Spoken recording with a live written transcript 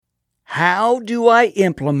How do I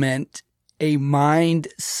implement a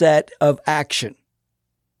mindset of action?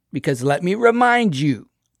 Because let me remind you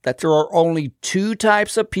that there are only two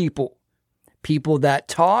types of people that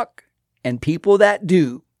talk and people that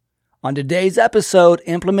do. On today's episode,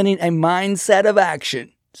 implementing a mindset of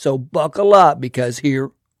action. So buckle up because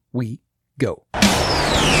here we go.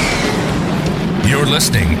 You're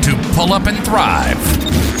listening to Pull Up and Thrive.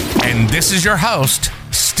 And this is your host,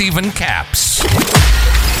 Stephen Capps.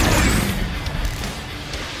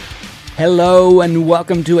 Hello and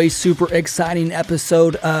welcome to a super exciting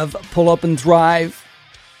episode of Pull Up and Thrive.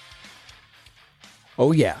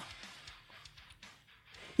 Oh yeah.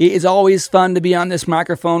 It is always fun to be on this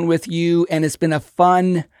microphone with you, and it's been a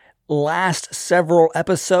fun last several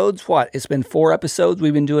episodes. It's been 4 episodes.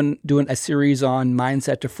 We've been doing a series on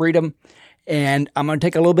mindset to freedom, and I'm going to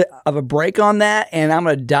take a little bit of a break on that, and I'm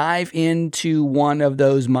going to dive into one of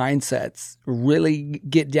those mindsets, really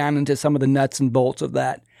get down into some of the nuts and bolts of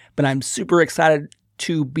that. But I'm super excited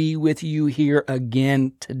to be with you here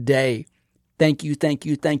again today. Thank you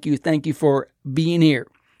for being here.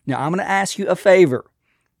 Now, I'm going to ask you a favor,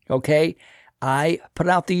 okay? I put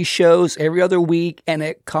out these shows every other week, and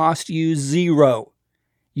it costs you $0.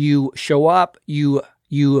 You show up, you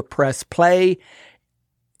press play,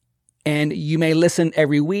 and you may listen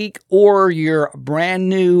every week, or you're brand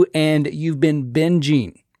new and you've been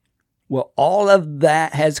binging. Well, all of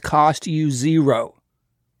that has cost you $0.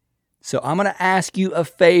 So I'm going to ask you a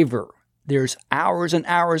favor. There's hours and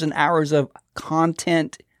hours and hours of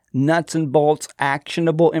content, nuts and bolts,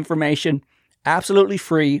 actionable information, absolutely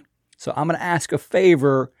free. So I'm going to ask a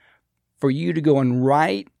favor for you to go and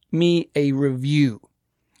write me a review.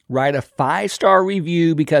 Write a 5-star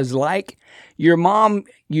review because like your mom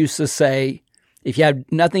used to say, if you have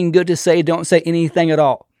nothing good to say, don't say anything at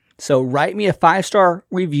all. So write me a 5-star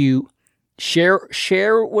review.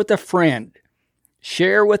 Share with a friend.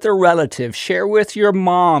 Share with a relative. Share with your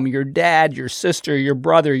mom, your dad, your sister, your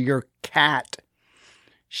brother, your cat.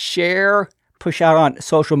 Share, push out on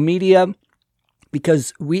social media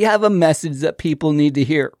because we have a message that people need to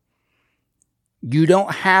hear. You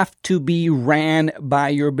don't have to be ran by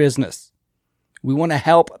your business. We want to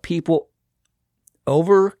help people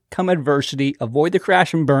overcome adversity, avoid the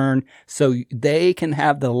crash and burn so they can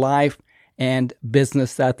have the life and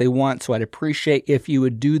business that they want. So I'd appreciate if you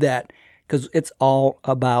would do that, because it's all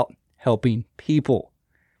about helping people.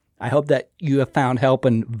 I hope that you have found help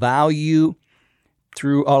and value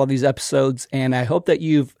through all of these episodes, and I hope that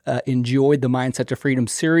you've enjoyed the Mindset to Freedom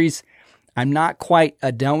series. I'm not quite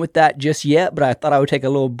done with that just yet, but I thought I would take a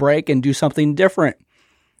little break and do something different.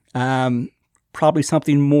 Probably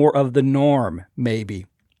something more of the norm, maybe.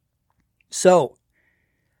 So,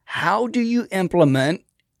 how do you implement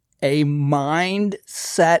a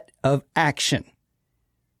mindset of action?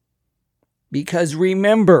 Because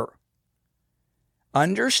remember,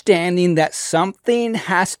 understanding that something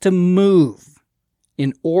has to move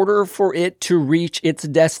in order for it to reach its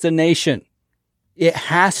destination. It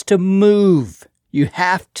has to move. You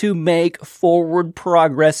have to make forward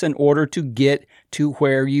progress in order to get to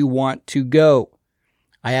where you want to go.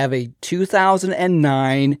 I have a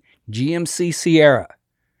 2009 GMC Sierra.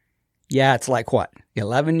 Yeah, it's like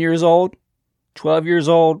 11 years old? 12 years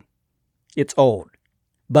old? It's old.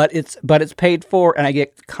 But it's paid for, and I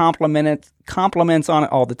get compliments on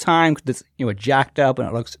it all the time because it's jacked up and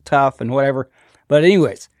it looks tough and whatever. But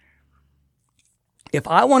anyways, if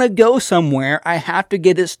I want to go somewhere, I have to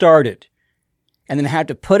get it started, and then I have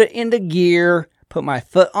to put it into gear, put my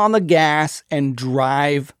foot on the gas, and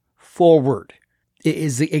drive forward. It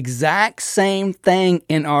is the exact same thing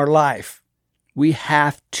in our life. We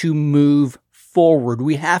have to move forward.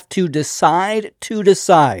 We have to decide to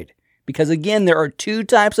decide. Because again, there are 2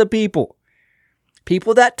 types of people.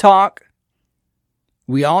 People that talk.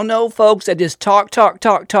 We all know folks that just talk,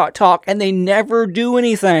 and they never do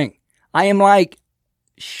anything. I am like,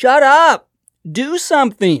 shut up. Do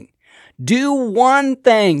something. Do one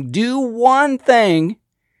thing.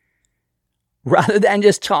 Rather than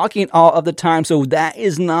just talking all of the time. So that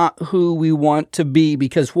is not who we want to be.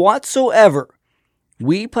 Because whatsoever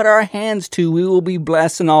we put our hands to, we will be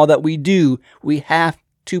blessed in all that we do. We have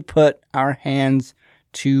to put our hands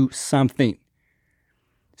to something.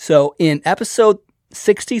 So in episode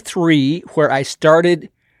 63, where I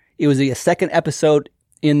started, it was the second episode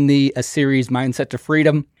in the series Mindset to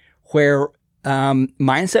Freedom, where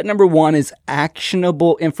mindset number 1 is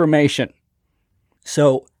actionable information.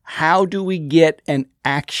 So how do we get an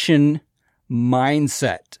action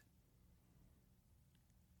mindset?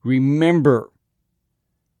 Remember,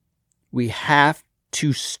 we have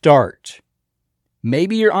to start.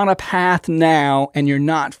 Maybe you're on a path now and you're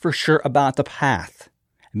not for sure about the path.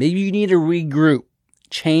 Maybe you need to regroup,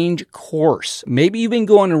 change course. Maybe you've been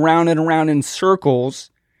going around and around in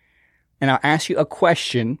circles, and I'll ask you a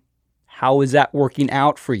question. How is that working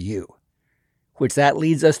out for you? Which that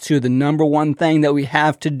leads us to the number one thing that we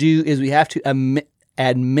have to do is we have to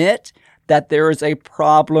admit that there is a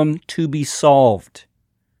problem to be solved.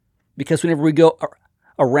 Because whenever we go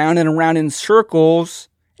around and around in circles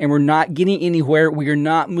and we're not getting anywhere, we are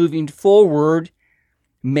not moving forward,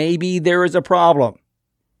 maybe there is a problem.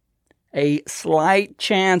 A slight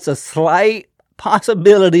chance, a slight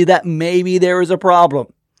possibility that maybe there is a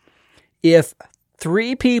problem. If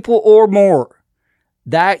 3 people or more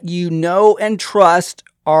that you know and trust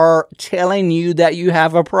are telling you that you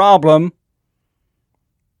have a problem,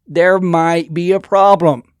 there might be a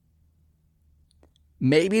problem.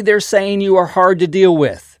 Maybe they're saying you are hard to deal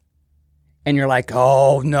with. And you're like,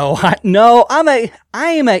 oh, no, I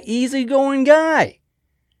am an easygoing guy.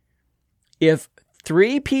 If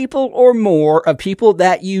 3 people or more of people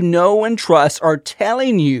that you know and trust are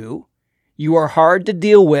telling you you are hard to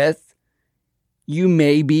deal with, you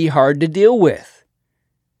may be hard to deal with.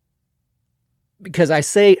 Because I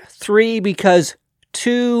say 3 because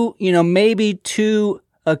 2, maybe 2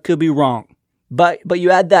 could be wrong. But you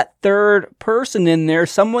add that third person in there,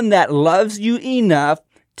 someone that loves you enough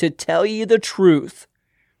to tell you the truth.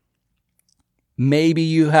 Maybe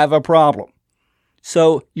you have a problem.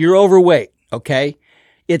 So you're overweight, okay?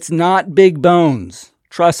 It's not big bones.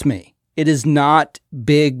 Trust me, it is not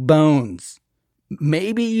big bones.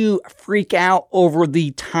 Maybe you freak out over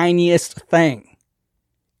the tiniest thing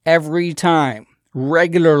every time,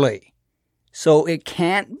 regularly. So it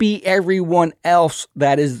can't be everyone else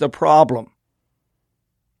that is the problem.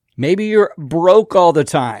 Maybe you're broke all the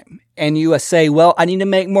time and you say, well, I need to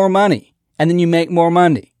make more money. And then you make more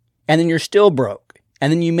money. And then you're still broke.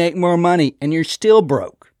 And then you make more money and you're still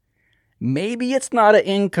broke. Maybe it's not an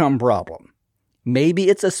income problem. Maybe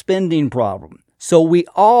it's a spending problem. So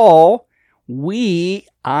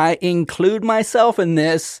I include myself in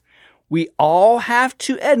this, we all have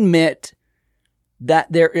to admit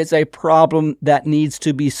that there is a problem that needs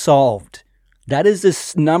to be solved. That is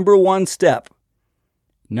this number one step.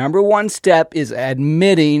 Number one step is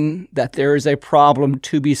admitting that there is a problem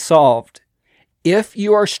to be solved. If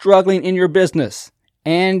you are struggling in your business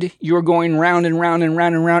and you're going round and round and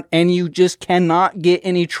round and round and you just cannot get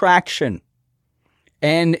any traction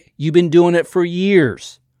and you've been doing it for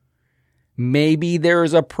years, maybe there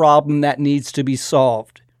is a problem that needs to be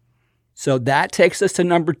solved. So that takes us to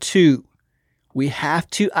number 2. We have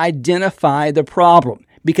to identify the problem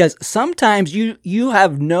because sometimes you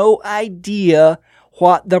have no idea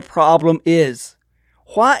what the problem is.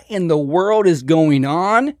 What in the world is going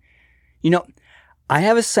on? I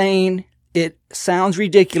have a saying, it sounds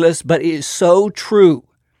ridiculous, but it is so true.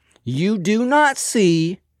 You do not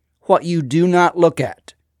see what you do not look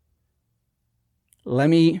at. Let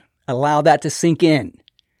me allow that to sink in.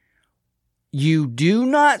 You do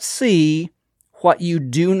not see what you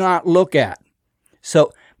do not look at.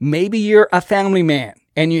 So maybe you're a family man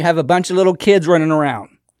and you have a bunch of little kids running around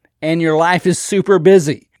and your life is super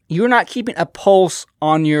busy. You're not keeping a pulse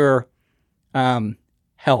on your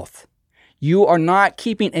health. You are not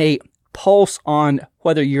keeping a pulse on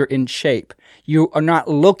whether you're in shape. You are not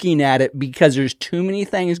looking at it because there's too many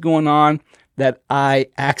things going on that I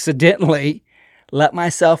accidentally let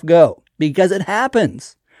myself go. Because it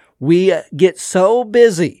happens. We get so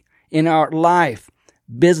busy in our life,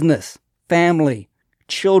 business, family,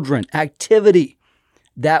 children, activity,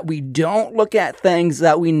 that we don't look at things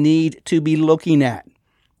that we need to be looking at.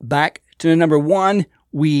 Back to number 1,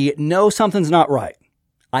 we know something's not right.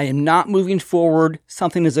 I am not moving forward.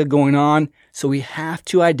 Something is going on. So we have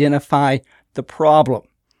to identify the problem.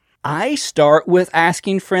 I start with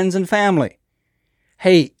asking friends and family,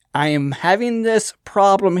 hey, I am having this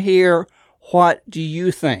problem here. What do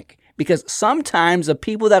you think? Because sometimes the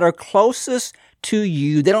people that are closest to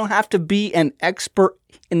you, they don't have to be an expert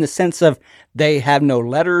in the sense of they have no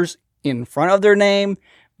letters in front of their name,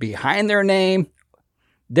 behind their name.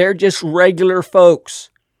 They're just regular folks.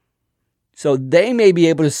 So they may be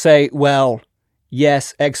able to say, well,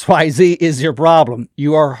 yes, XYZ is your problem.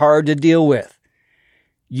 You are hard to deal with.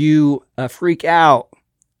 You freak out.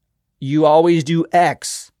 You always do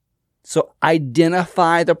X. So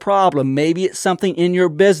identify the problem. Maybe it's something in your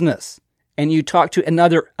business and you talk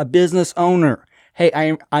to a business owner.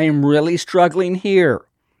 Hey, I am really struggling here.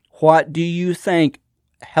 What do you think?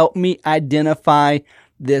 Help me identify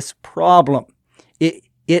this problem. It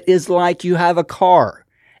is like you have a car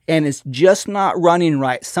and it's just not running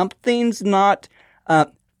right. Something's not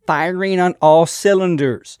firing on all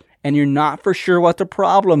cylinders, and you're not for sure what the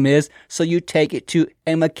problem is, so you take it to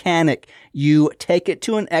a mechanic. You take it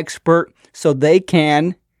to an expert so they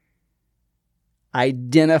can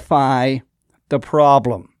identify the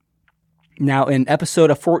problem. Now, in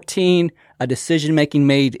episode 14, A Decision Making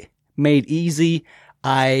Made Easy,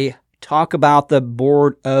 I talk about the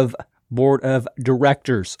board of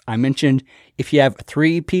directors. I mentioned if you have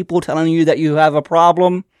 3 people telling you that you have a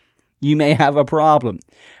problem, you may have a problem.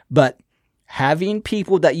 But having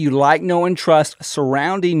people that you like, know, and trust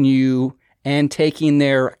surrounding you and taking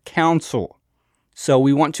their counsel. So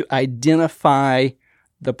we want to identify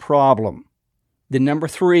the problem. Then number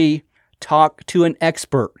 3, talk to an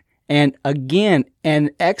expert. And again,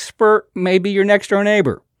 an expert may be your next door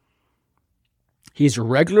neighbor. He's a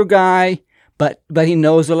regular guy, but he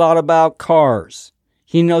knows a lot about cars.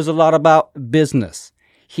 He knows a lot about business.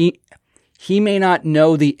 He may not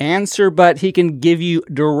know the answer, but he can give you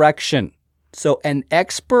direction. So an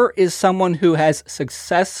expert is someone who has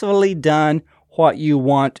successfully done what you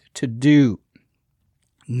want to do.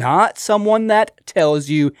 Not someone that tells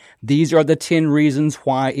you these are the 10 reasons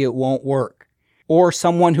why it won't work. Or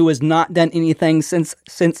someone who has not done anything since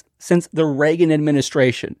the Reagan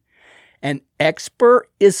administration. An expert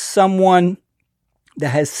is someone that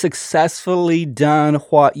has successfully done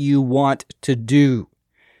what you want to do.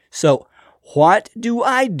 So what do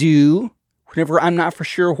I do whenever I'm not for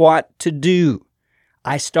sure what to do?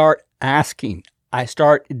 I start asking. I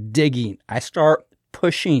start digging. I start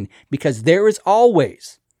pushing, because there is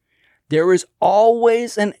always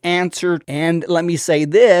an answer. And let me say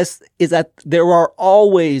this, is that there are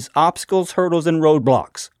always obstacles, hurdles, and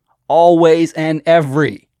roadblocks. Always and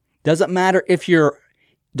every. Doesn't matter if you're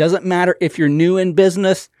new in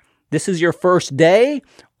business, this is your first day,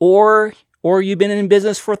 or you've been in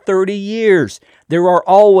business for 30 years. There are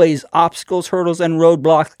always obstacles, hurdles, and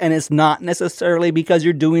roadblocks, and it's not necessarily because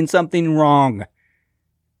you're doing something wrong.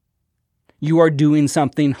 You are doing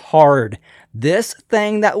something hard. This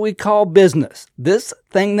thing that we call business, this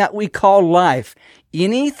thing that we call life,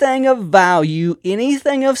 anything of value,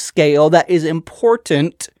 anything of scale that is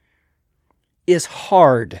important is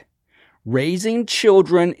hard. Raising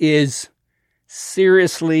children is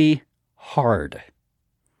seriously hard.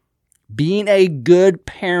 Being a good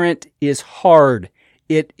parent is hard.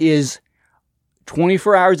 It is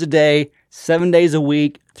 24 hours a day, 7 days a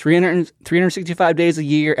week, 365 days a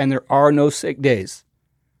year, and there are no sick days.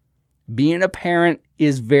 Being a parent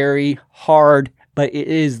is very hard, but it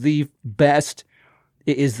is the best.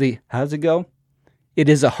 How's it go? It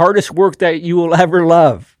is the hardest work that you will ever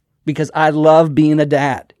love, because I love being a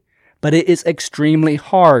dad, but it is extremely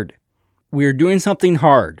hard. We're doing something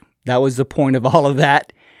hard. That was the point of all of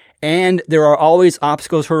that. And there are always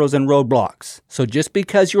obstacles, hurdles, and roadblocks. So just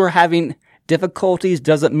because you are having difficulties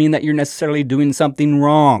doesn't mean that you're necessarily doing something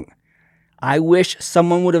wrong. I wish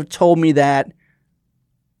someone would have told me that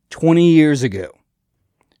 20 years ago,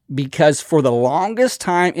 because for the longest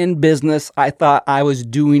time in business, I thought I was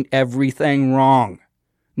doing everything wrong.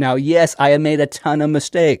 Now, yes, I have made a ton of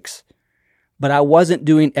mistakes, but I wasn't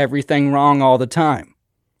doing everything wrong all the time.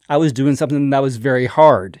 I was doing something that was very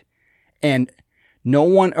hard, and no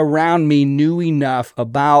one around me knew enough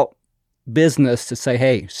about business to say,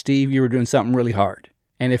 hey, Steve, you were doing something really hard.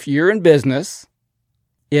 And if you're in business,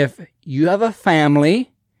 if you have a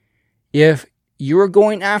family, if you're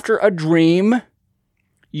going after a dream,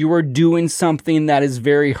 you are doing something that is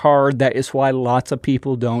very hard. That is why lots of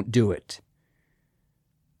people don't do it.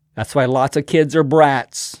 That's why lots of kids are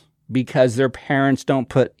brats, because their parents don't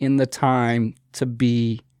put in the time to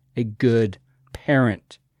be a good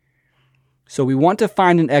parent. So we want to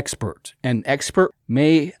find an expert. An expert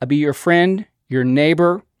may be your friend, your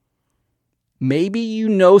neighbor. Maybe you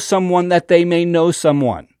know someone that they may know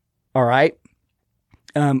someone. All right?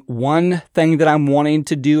 One thing that I'm wanting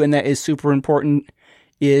to do, and that is super important,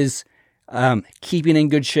 is keeping in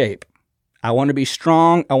good shape. I want to be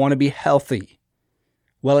strong. I want to be healthy.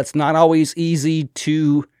 Well, it's not always easy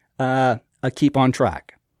to keep on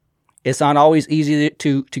track. It's not always easy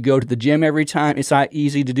to go to the gym every time. It's not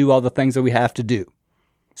easy to do all the things that we have to do.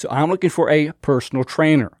 So I'm looking for a personal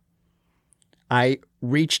trainer. I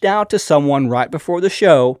reached out to someone right before the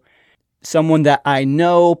show, someone that I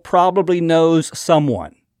know probably knows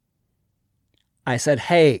someone. I said,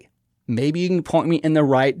 hey, maybe you can point me in the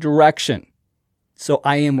right direction. So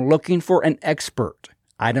I am looking for an expert.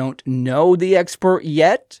 I don't know the expert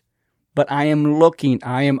yet, but I am looking.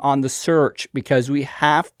 I am on the search, because we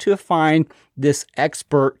have to find this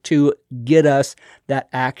expert to get us that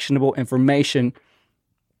actionable information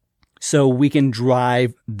so we can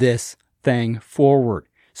drive this thing forward.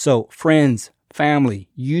 So friends, family,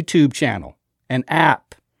 YouTube channel, an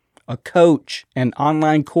app, a coach, an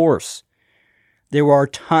online course. There are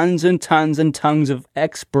tons and tons and tons of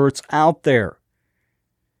experts out there.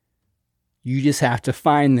 You just have to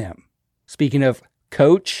find them. Speaking of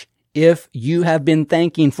coach, if you have been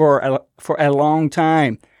thinking for a long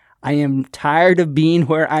time, I am tired of being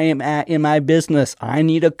where I am at in my business. I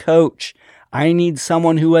need a coach. I need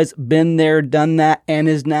someone who has been there, done that, and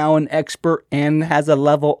is now an expert and has a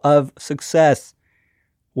level of success.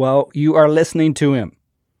 Well, you are listening to him.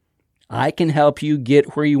 I can help you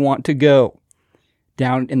get where you want to go.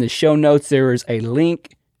 Down in the show notes, there is a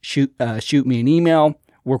link. Shoot me an email.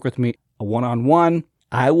 Work with me one-on-one.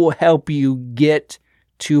 I will help you get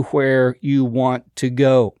to where you want to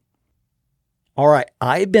go. All right,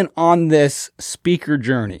 I've been on this speaker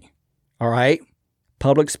journey. All right,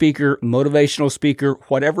 public speaker, motivational speaker,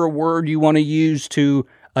 whatever word you want to use to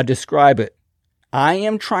describe it. I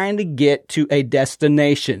am trying to get to a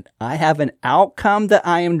destination. I have an outcome that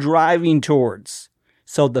I am driving towards.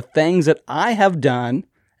 So the things that I have done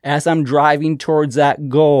as I'm driving towards that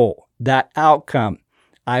goal, that outcome,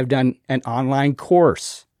 I've done an online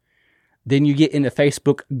course. Then you get into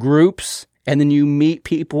Facebook groups, and then you meet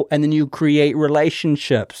people, and then you create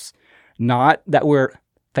relationships. Not that we're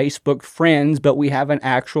Facebook friends, but we have an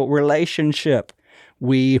actual relationship.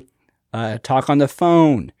 We talk on the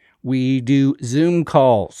phone. We do Zoom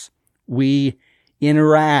calls. We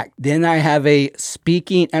interact. Then I have a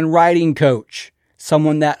speaking and writing coach,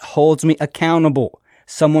 someone that holds me accountable,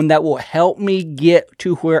 someone that will help me get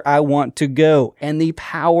to where I want to go. And the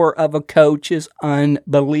power of a coach is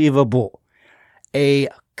unbelievable. A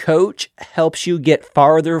coach helps you get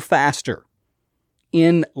farther faster.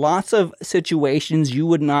 In lots of situations, you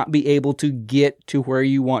would not be able to get to where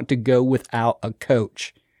you want to go without a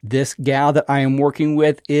coach. This gal that I am working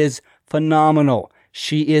with is phenomenal.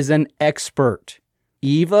 She is an expert.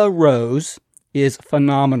 Eva Rose is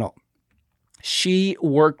phenomenal. She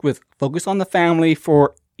worked with Focus on the Family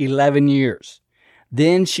for 11 years.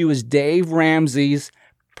 Then she was Dave Ramsey's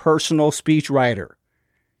personal speechwriter.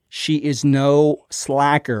 She is no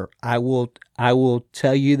slacker. I will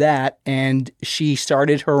tell you that. And she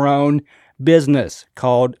started her own business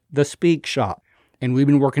called The Speak Shop. And we've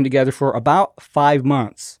been working together for about 5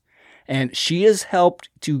 months. And she has helped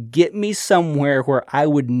to get me somewhere where I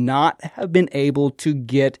would not have been able to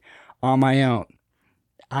get on my own.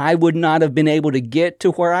 I would not have been able to get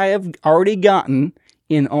to where I have already gotten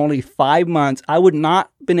in only 5 months. I would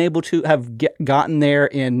not have been able to have gotten there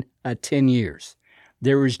in 10 years.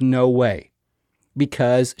 There is no way,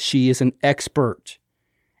 because she is an expert,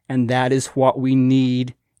 and that is what we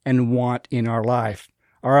need and want in our life.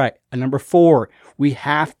 All right, number 4, we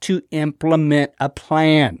have to implement a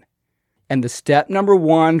plan. And the step number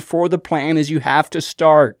 1 for the plan is you have to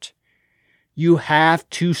start. You have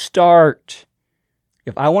to start.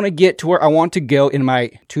 If I want to get to where I want to go in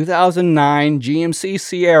my 2009 GMC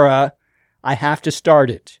Sierra, I have to start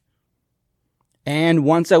it. And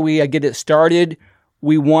once we get it started,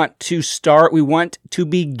 we want to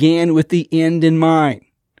begin with the end in mind.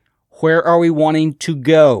 Where are we wanting to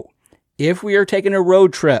go? If we are taking a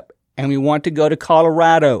road trip and we want to go to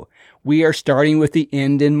Colorado, we are starting with the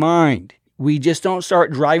end in mind. We just don't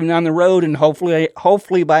start driving down the road and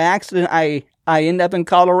hopefully by accident I end up in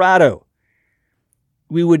Colorado.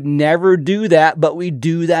 We would never do that, but we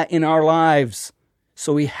do that in our lives.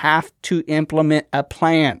 So we have to implement a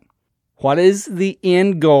plan. What is the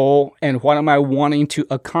end goal and what am I wanting to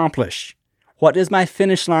accomplish? What does my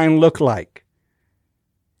finish line look like?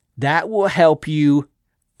 That will help you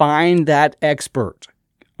find that expert.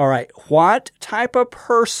 All right, what type of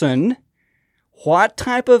person, what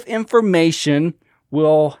type of information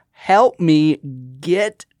will help me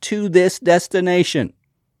get to this destination?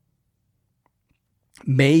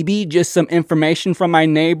 Maybe just some information from my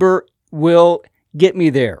neighbor will get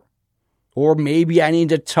me there. Or maybe I need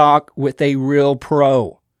to talk with a real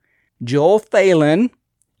pro. Joel Thalen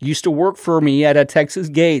used to work for me at a Texas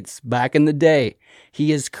Gates back in the day.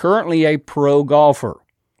 He is currently a pro golfer,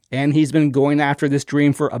 and he's been going after this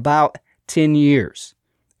dream for about 10 years.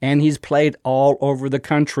 And he's played all over the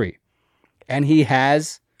country. And he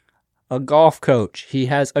has a golf coach. He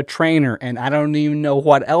has a trainer, and I don't even know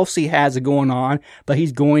what else he has going on, but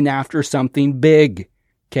he's going after something big.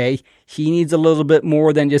 Okay, he needs a little bit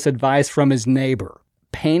more than just advice from his neighbor.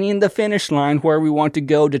 Painting the finish line where we want to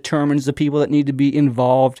go determines the people that need to be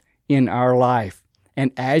involved in our life.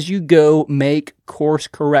 And as you go, make course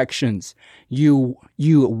corrections. You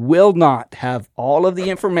will not have all of the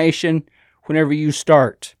information whenever you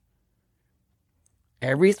start.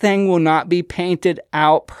 Everything will not be painted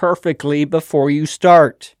out perfectly before you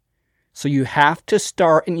start. So you have to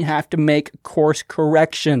start and you have to make course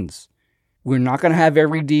corrections. We're not going to have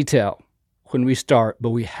every detail when we start, but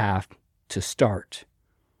we have to start.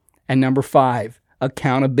 And number 5,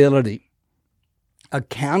 accountability.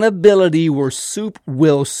 Accountability will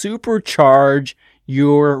supercharge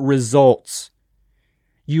your results.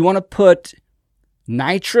 You want to put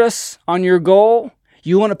nitrous on your goal?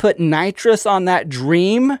 You want to put nitrous on that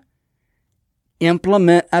dream?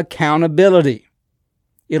 Implement accountability.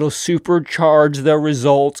 It'll supercharge the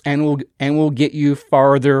results and will get you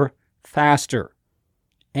farther faster.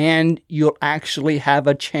 And you'll actually have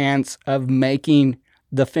a chance of making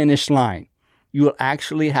the finish line. You will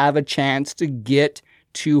actually have a chance to get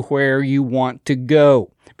to where you want to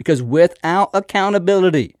go. Because without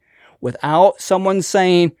accountability, without someone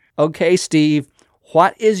saying, okay, Steve,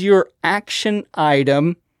 what is your action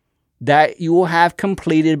item that you will have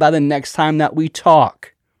completed by the next time that we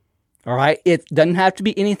talk? All right. It doesn't have to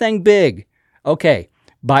be anything big. Okay.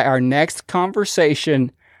 By our next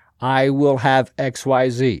conversation, I will have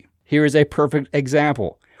XYZ. Here is a perfect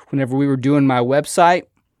example. Whenever we were doing my website,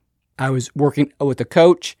 I was working with a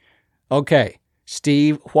coach. Okay,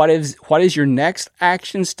 Steve, what is your next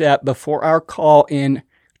action step before our call in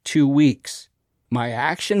 2 weeks? My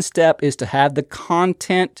action step is to have the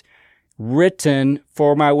content written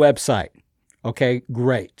for my website. Okay,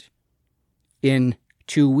 great. In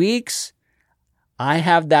 2 weeks, I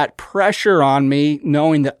have that pressure on me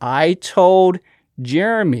knowing that I told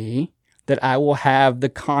Jeremy that I will have the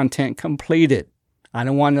content completed. I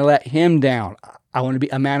don't want to let him down. I want to be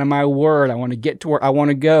a man of my word. I want to get to where I want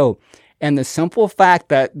to go. And the simple fact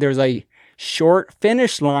that there's a short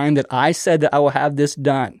finish line that I said that I will have this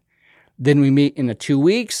done. Then we meet in 2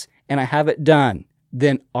 weeks and I have it done.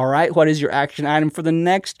 Then, all right, what is your action item for the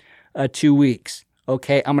next 2 weeks?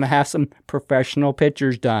 Okay, I'm going to have some professional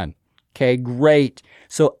pictures done. Okay, great.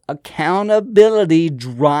 So accountability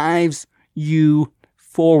drives you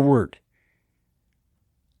forward.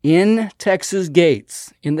 In Texas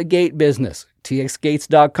Gates, in the gate business,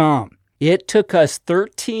 txgates.com, it took us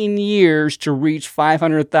 13 years to reach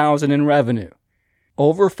 $500,000 in revenue.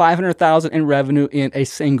 Over $500,000 in revenue in a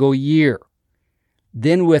single year.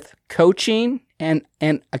 Then with coaching and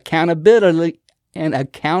accountability,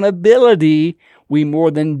 we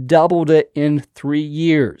more than doubled it in 3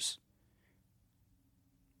 years.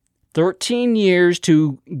 13 years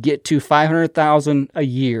to get to $500,000 a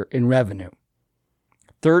year in revenue.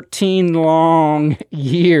 13 long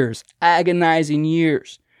years, agonizing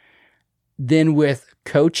years. Then with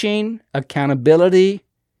coaching, accountability,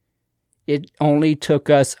 it only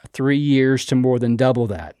took us 3 years to more than double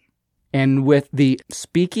that. And with the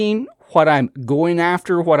speaking, what I'm going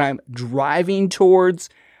after, what I'm driving towards,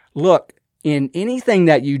 look, in anything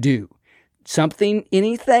that you do,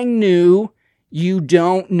 anything new, you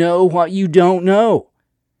don't know what you don't know.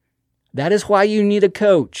 That is why you need a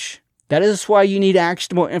coach. That is why you need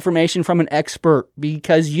actionable information from an expert,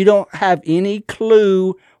 because you don't have any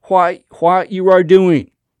clue what you are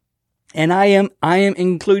doing. And I am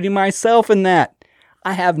including myself in that.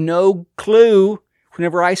 I have no clue.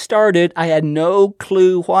 Whenever I started, I had no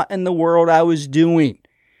clue what in the world I was doing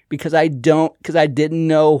because I didn't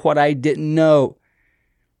know what I didn't know.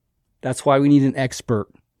 That's why we need an expert,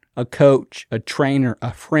 a coach, a trainer,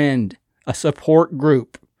 a friend, a support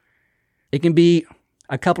group. It can be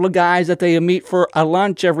a couple of guys that they meet for a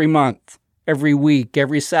lunch every month, every week,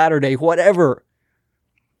 every Saturday, whatever.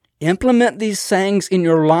 Implement these things in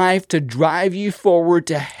your life to drive you forward,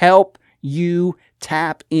 to help you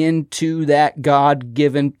tap into that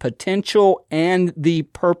God-given potential and the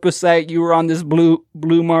purpose that you are on this blue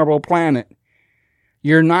marble planet.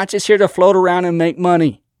 You're not just here to float around and make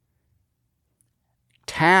money.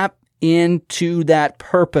 Tap into that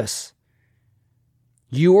purpose.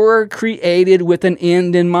 You were created with an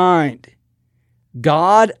end in mind.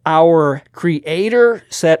 God, our creator,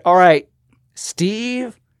 said, all right,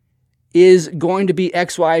 Steve is going to be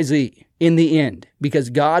XYZ in the end because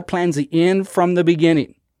God plans the end from the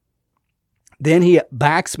beginning. Then he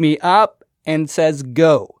backs me up and says,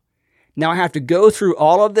 go. Now I have to go through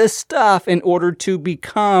all of this stuff in order to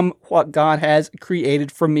become what God has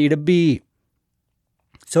created for me to be.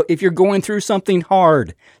 So if you're going through something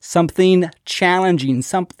hard, something challenging,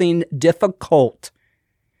 something difficult,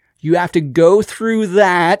 you have to go through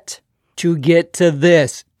that to get to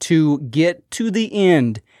this, to get to the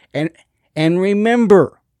end. And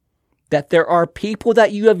remember that there are people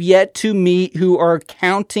that you have yet to meet who are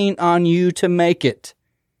counting on you to make it.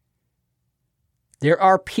 There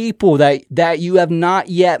are people that you have not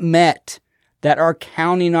yet met that are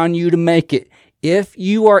counting on you to make it. If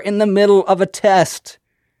you are in the middle of a test,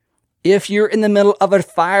 If you're in the middle of a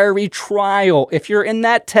fiery trial, if you're in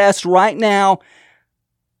that test right now,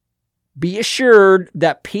 be assured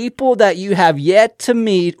that people that you have yet to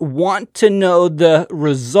meet want to know the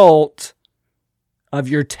result of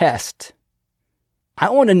your test. I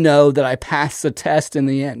want to know that I passed the test in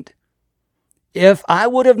the end. If I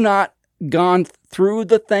would have not gone through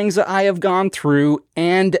the things that I have gone through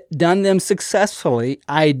and done them successfully,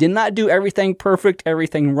 I did not do everything perfect,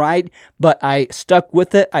 everything right, but I stuck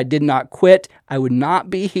with it. I did not quit. I would not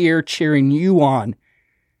be here cheering you on.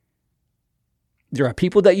 There are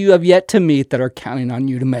people that you have yet to meet that are counting on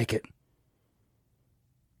you to make it.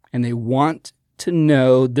 And they want to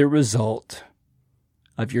know the result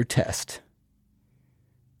of your test.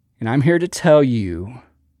 And I'm here to tell you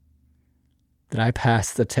that I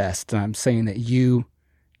passed the test, and I'm saying that you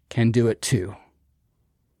can do it too.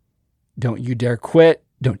 Don't you dare quit.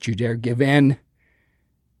 Don't you dare give in.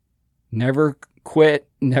 Never quit.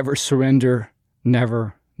 Never surrender.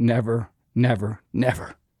 Never, never, never,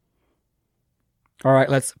 never. All right,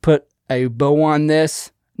 let's put a bow on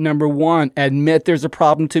this. Number 1, admit there's a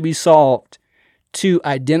problem to be solved. 2,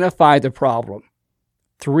 identify the problem.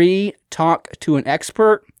 3, talk to an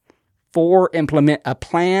expert. 4, implement a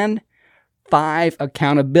plan. 5,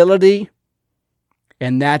 accountability.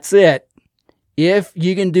 And that's it. If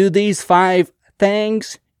you can do these 5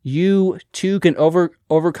 things, you too can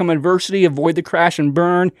overcome adversity, avoid the crash and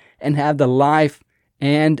burn, and have the life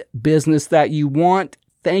and business that you want.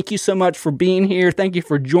 Thank you so much for being here. Thank you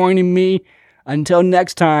for joining me. Until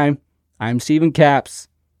next time, I'm Stephen Capps.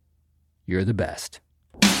 You're the best.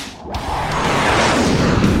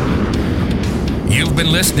 You've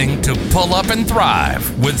been listening to Pull Up and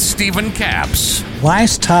Thrive with Stephen Capps.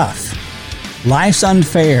 Life's tough. Life's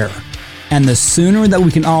unfair. And the sooner that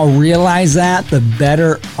we can all realize that, the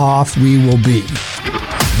better off we will be.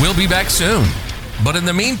 We'll be back soon. But in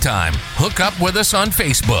the meantime, hook up with us on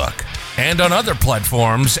Facebook and on other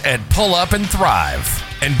platforms at Pull Up and Thrive.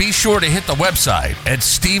 And be sure to hit the website at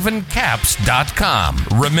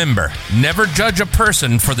StephenCapps.com. Remember, never judge a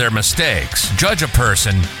person for their mistakes. Judge a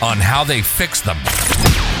person on how they fix them.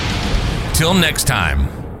 Till next time.